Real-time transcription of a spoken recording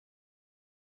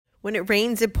When it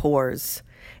rains, it pours.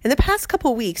 In the past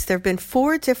couple weeks, there have been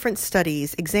 4 different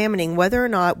studies examining whether or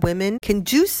not women can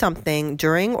do something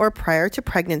during or prior to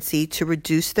pregnancy to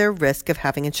reduce their risk of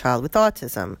having a child with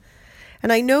autism.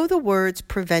 And I know the words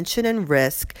prevention and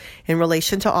risk in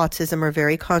relation to autism are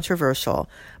very controversial,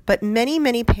 but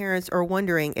many parents are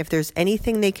wondering if there's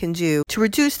anything they can do to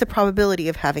reduce the probability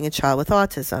of having a child with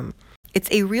autism. It's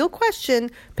a real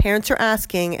question parents are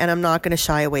asking, and I'm not going to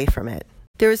shy away from it.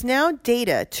 There is now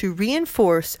data to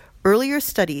reinforce earlier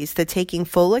studies that taking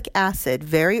folic acid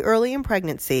very early in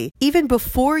pregnancy, even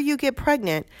before you get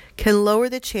pregnant, can lower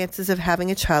the chances of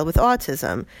having a child with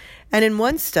autism, and in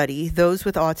one study, those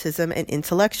with autism and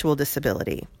intellectual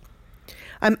disability.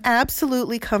 I'm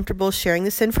absolutely comfortable sharing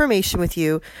this information with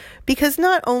you because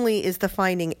not only is the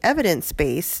finding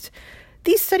evidence-based,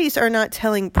 these studies are not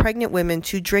telling pregnant women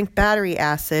to drink battery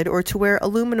acid or to wear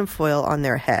aluminum foil on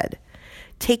their head.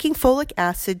 Taking folic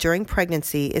acid during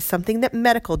pregnancy is something that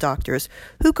medical doctors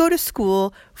who go to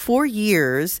school for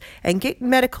years and get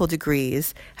medical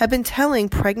degrees have been telling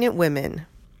pregnant women.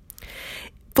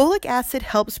 Folic acid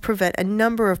helps prevent a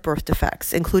number of birth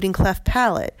defects, including cleft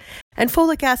palate, and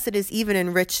folic acid is even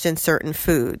enriched in certain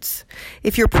foods.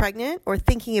 If you're pregnant or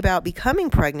thinking about becoming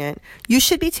pregnant, you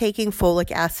should be taking folic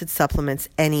acid supplements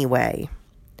anyway.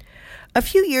 A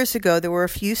few years ago, there were a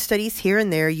few studies here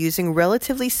and there using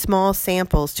relatively small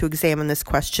samples to examine this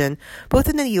question, both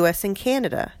in the U.S. and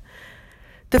Canada.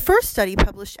 The first study,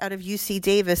 published out of UC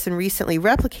Davis and recently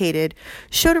replicated,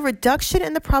 showed a reduction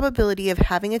in the probability of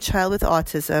having a child with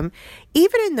autism,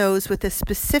 even in those with a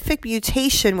specific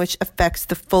mutation which affects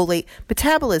the folate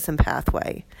metabolism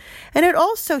pathway. And it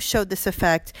also showed this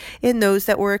effect in those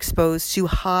that were exposed to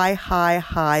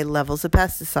high levels of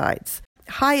pesticides.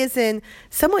 High as in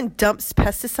someone dumps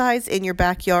pesticides in your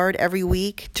backyard every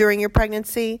week during your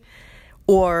pregnancy,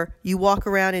 or you walk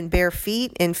around in bare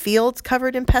feet in fields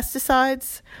covered in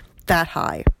pesticides, that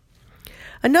high.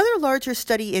 Another larger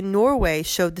study in Norway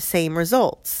showed the same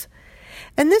results.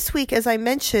 And this week, as I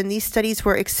mentioned, these studies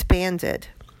were expanded.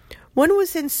 One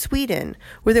was in Sweden,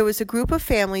 where there was a group of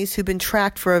families who'd been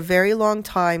tracked for a very long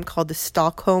time called the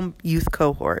Stockholm Youth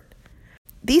Cohort.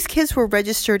 These kids were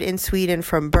registered in Sweden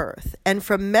from birth, and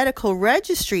from medical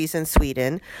registries in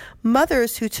Sweden,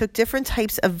 mothers who took different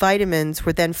types of vitamins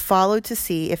were then followed to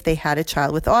see if they had a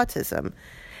child with autism.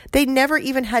 They never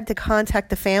even had to contact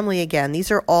the family again.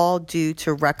 These are all due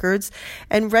to records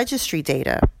and registry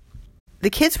data.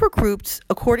 The kids were grouped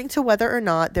according to whether or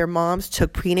not their moms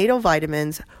took prenatal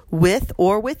vitamins with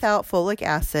or without folic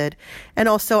acid and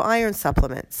also iron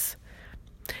supplements.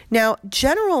 Now,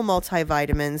 general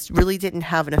multivitamins really didn't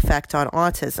have an effect on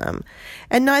autism,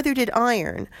 and neither did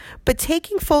iron, but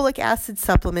taking folic acid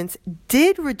supplements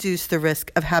did reduce the risk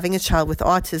of having a child with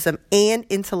autism and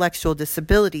intellectual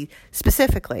disability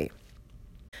specifically.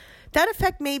 That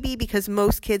effect may be because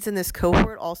most kids in this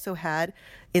cohort also had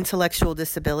intellectual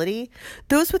disability.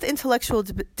 Those with intellectual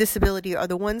disability are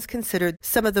the ones considered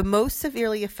some of the most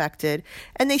severely affected,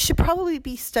 and they should probably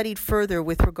be studied further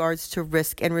with regards to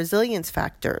risk and resilience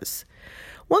factors.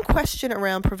 One question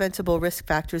around preventable risk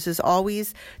factors is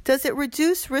always, does it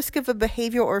reduce risk of a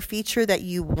behavior or feature that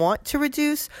you want to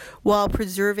reduce while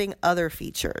preserving other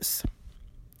features?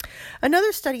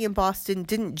 Another study in Boston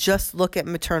didn't just look at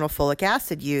maternal folic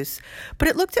acid use, but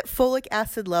it looked at folic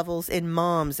acid levels in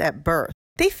moms at birth.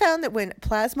 They found that when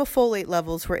plasma folate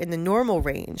levels were in the normal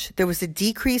range, there was a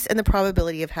decrease in the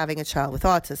probability of having a child with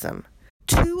autism.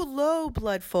 Too low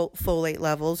blood folate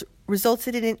levels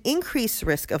resulted in an increased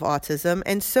risk of autism,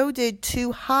 and so did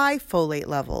too high folate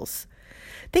levels.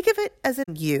 Think of it as a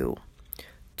U.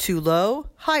 Too low,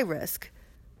 high risk.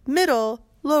 Middle,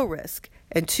 low risk.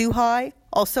 And too high,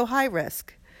 also high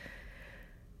risk.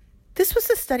 This was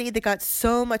a study that got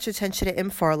so much attention at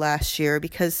IMFAR last year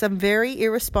because some very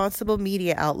irresponsible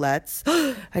media outlets,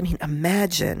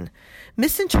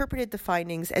 misinterpreted the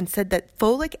findings and said that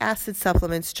folic acid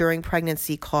supplements during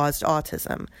pregnancy caused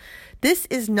autism. This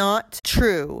is not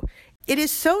true. It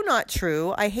is so not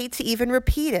true, I hate to even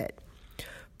repeat it.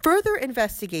 Further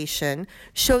investigation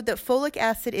showed that folic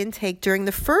acid intake during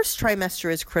the first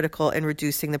trimester is critical in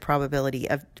reducing the probability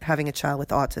of having a child with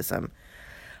autism.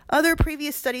 Other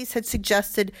previous studies had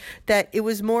suggested that it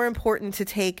was more important to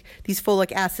take these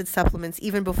folic acid supplements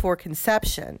even before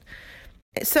conception.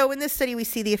 So in this study, we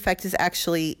see the effect is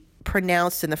actually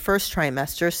pronounced in the first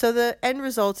trimester, so the end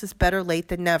result is better late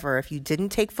than never. If you didn't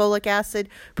take folic acid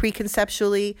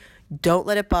preconceptually, don't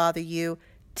let it bother you.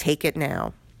 Take it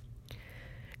now.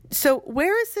 So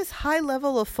where is this high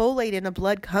level of folate in the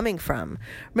blood coming from?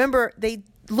 Remember, they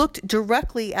looked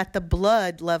directly at the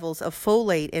blood levels of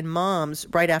folate in moms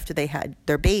right after they had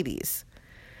their babies.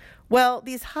 Well,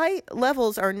 these high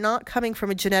levels are not coming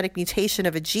from a genetic mutation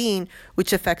of a gene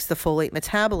which affects the folate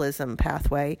metabolism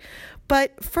pathway,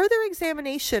 but further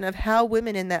examination of how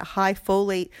women in that high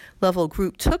folate level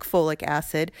group took folic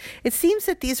acid, it seems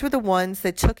that these were the ones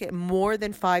that took it more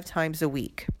than 5 times a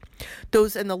week.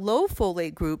 Those in the low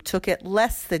folate group took it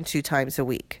less than 2 times a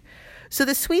week. So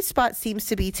the sweet spot seems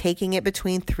to be taking it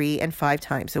between 3 and 5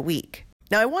 times a week.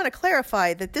 Now, I want to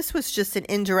clarify that this was just an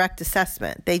indirect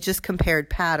assessment. They just compared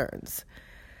patterns.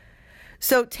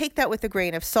 So take that with a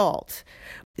grain of salt.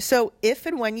 So if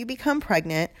and when you become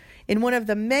pregnant, in one of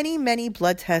the many, many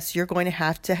blood tests you're going to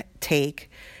have to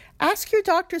take, ask your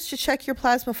doctors to check your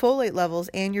plasma folate levels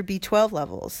and your B12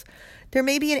 levels. There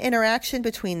may be an interaction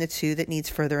between the two that needs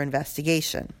further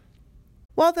investigation.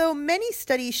 Although many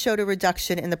studies showed a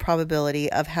reduction in the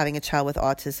probability of having a child with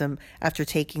autism after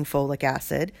taking folic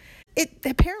acid, it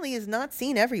apparently is not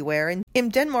seen everywhere. And in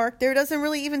Denmark, there doesn't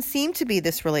really even seem to be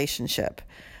this relationship.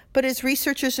 But as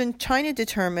researchers in China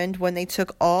determined when they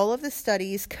took all of the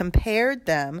studies, compared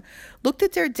them, looked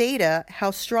at their data,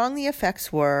 how strong the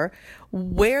effects were,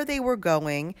 where they were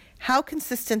going, how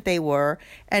consistent they were,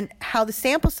 and how the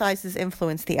sample sizes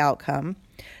influenced the outcome,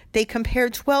 they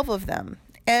compared 12 of them.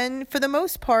 And for the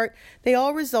most part, they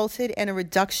all resulted in a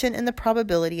reduction in the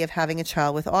probability of having a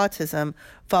child with autism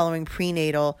following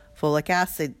prenatal folic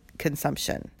acid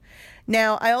consumption.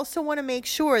 Now, I also want to make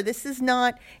sure this is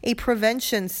not a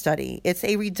prevention study. It's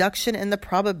a reduction in the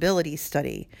probability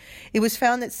study. It was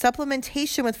found that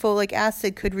supplementation with folic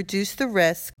acid could reduce the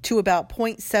risk to about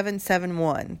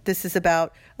 0.771. This is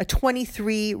about a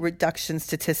 23 reduction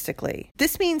statistically.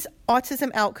 This means autism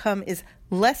outcome is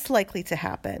less likely to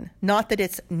happen, not that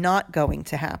it's not going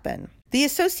to happen. The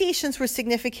associations were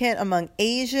significant among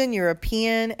Asian,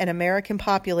 European, and American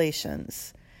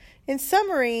populations. In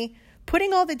summary,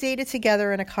 putting all the data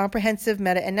together in a comprehensive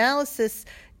meta-analysis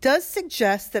does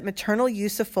suggest that maternal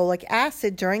use of folic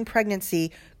acid during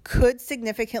pregnancy could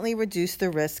significantly reduce the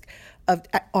risk of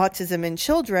autism in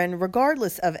children,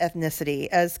 regardless of ethnicity,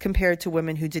 as compared to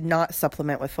women who did not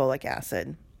supplement with folic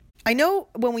acid. I know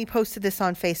when we posted this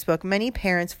on Facebook, many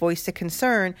parents voiced a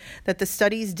concern that the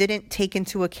studies didn't take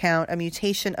into account a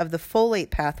mutation of the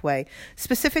folate pathway,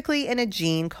 specifically in a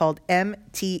gene called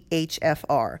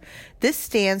MTHFR. This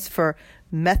stands for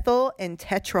methyl and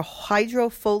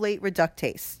tetrahydrofolate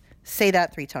reductase. Say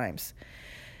that 3 times.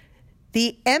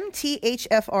 The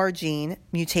MTHFR gene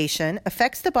mutation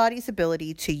affects the body's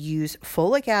ability to use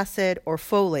folic acid or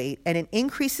folate, and it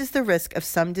increases the risk of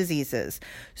some diseases.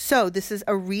 So this is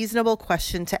a reasonable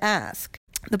question to ask.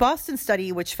 The Boston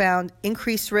study, which found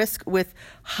increased risk with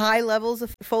high levels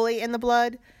of folate in the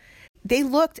blood, they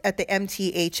looked at the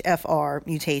MTHFR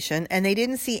mutation, and they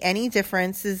didn't see any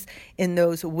differences in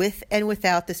those with and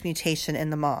without this mutation in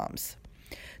the moms.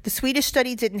 The Swedish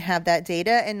study didn't have that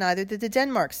data, and neither did the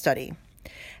Denmark study.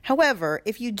 However,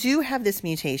 if you do have this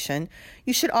mutation,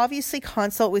 you should obviously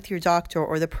consult with your doctor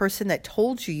or the person that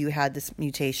told you you had this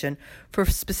mutation for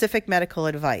specific medical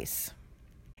advice.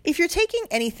 If you're taking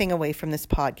anything away from this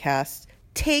podcast,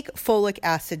 take folic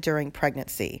acid during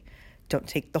pregnancy. Don't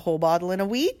take the whole bottle in a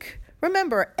week.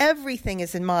 Remember, everything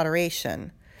is in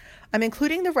moderation. I'm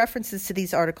including the references to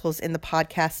these articles in the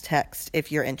podcast text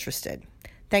if you're interested.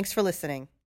 Thanks for listening.